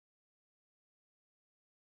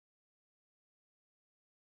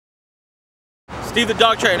Steve the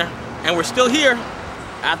dog trainer, and we're still here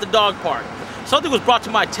at the dog park. Something was brought to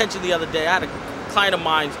my attention the other day. I had a client of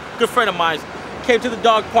mine, good friend of mine, came to the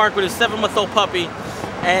dog park with his 7-month-old puppy,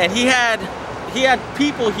 and he had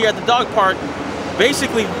people here at the dog park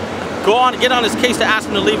basically get on his case to ask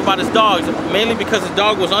him to leave about his dogs, mainly because his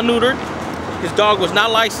dog was unneutered, his dog was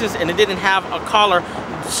not licensed, and it didn't have a collar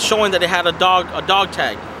showing that it had a dog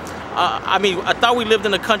tag. I mean, I thought we lived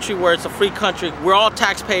in a country where it's a free country. We're all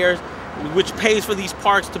taxpayers, which pays for these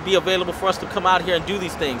parks to be available for us to come out here and do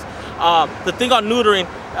these things. The thing on neutering,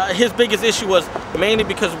 his biggest issue was mainly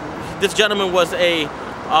because this gentleman was a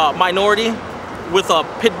minority with a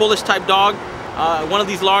pit bullish type dog. One of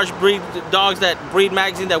these large breed dogs that Breed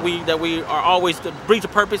magazine that we are always, Breed to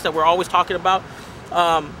Purpose, that we're always talking about.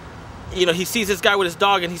 You know, he sees this guy with his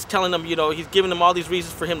dog and he's telling him, you know, he's giving him all these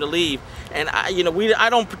reasons for him to leave. And I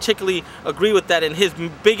don't particularly agree with that. And his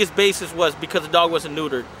biggest basis was because the dog wasn't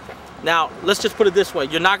neutered. Now, let's just put it this way.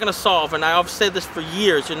 You're not going to solve, and I've said this for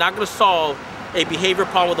years, you're not going to solve a behavior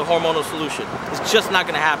problem with a hormonal solution. It's just not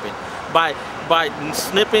going to happen. By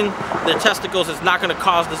snipping their testicles, it's not going to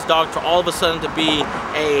cause this dog to all of a sudden to be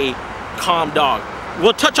a calm dog.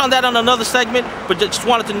 We'll touch on that on another segment, but just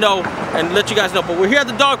wanted to know and let you guys know. But we're here at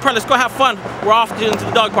the dog park. Let's go have fun. We're off into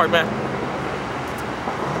the dog park, man.